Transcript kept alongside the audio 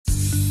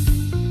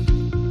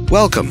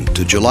Welcome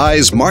to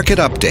July's Market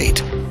Update.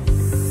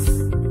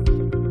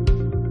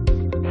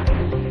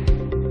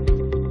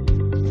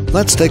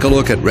 Let's take a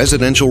look at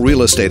residential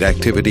real estate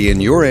activity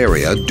in your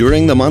area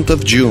during the month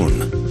of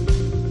June.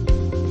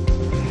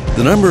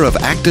 The number of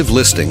active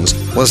listings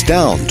was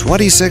down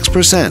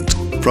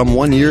 26% from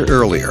 1 year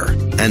earlier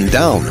and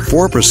down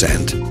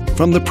 4%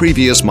 from the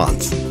previous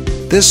month.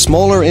 This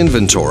smaller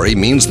inventory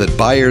means that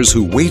buyers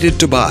who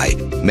waited to buy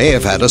may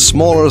have had a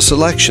smaller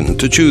selection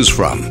to choose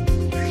from.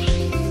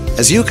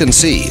 As you can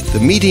see, the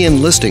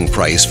median listing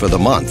price for the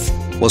month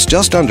was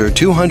just under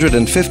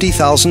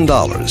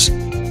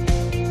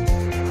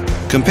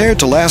 $250,000. Compared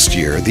to last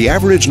year, the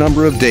average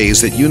number of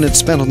days that units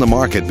spent on the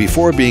market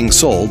before being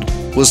sold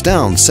was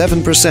down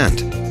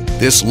 7%.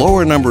 This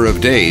lower number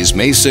of days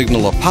may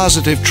signal a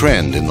positive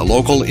trend in the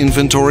local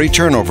inventory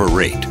turnover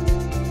rate.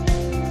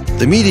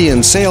 The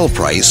median sale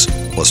price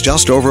was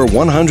just over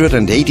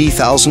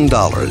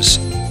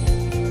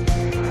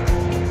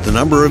 $180,000. The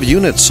number of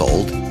units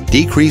sold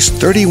decreased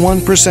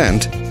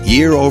 31%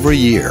 year over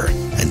year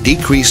and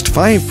decreased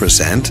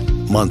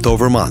 5% month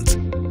over month.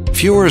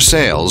 Fewer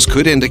sales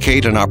could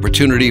indicate an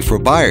opportunity for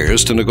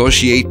buyers to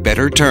negotiate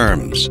better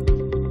terms.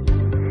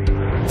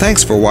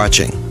 Thanks for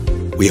watching.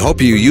 We hope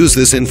you use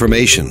this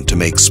information to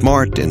make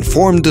smart,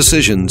 informed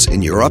decisions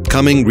in your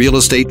upcoming real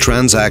estate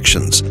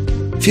transactions.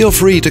 Feel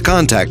free to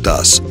contact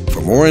us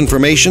for more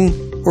information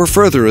or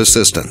further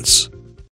assistance.